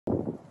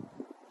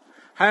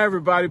Hi,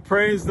 everybody.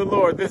 Praise the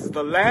Lord. This is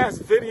the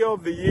last video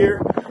of the year.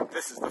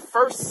 This is the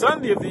first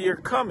Sunday of the year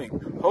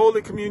coming.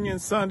 Holy Communion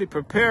Sunday.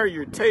 Prepare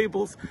your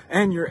tables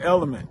and your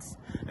elements.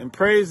 And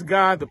praise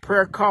God, the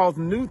prayer call's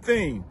new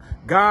theme,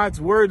 God's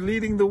Word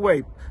leading the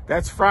way.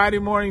 That's Friday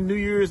morning, New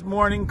Year's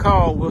morning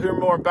call. We'll hear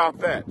more about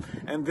that.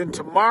 And then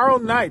tomorrow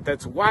night,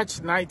 that's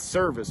watch night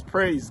service.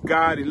 Praise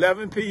God,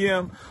 11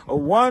 p.m., a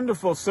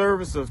wonderful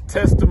service of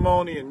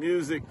testimony and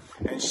music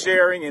and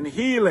sharing and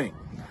healing.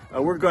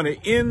 We're going to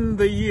end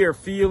the year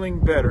feeling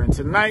better. And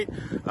tonight,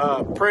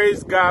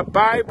 praise God,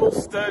 Bible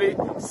study,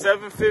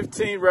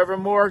 7:15,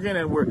 Reverend Morgan.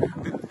 And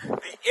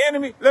the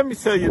enemy, let me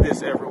tell you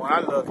this, everyone,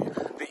 I love you.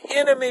 The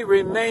enemy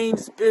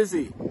remains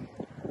busy,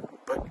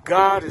 but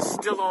God is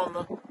still on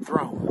the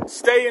throne.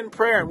 Stay in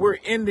prayer, and we're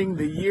ending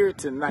the year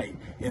tonight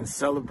in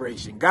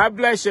celebration. God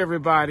bless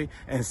everybody,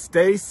 and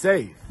stay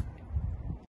safe.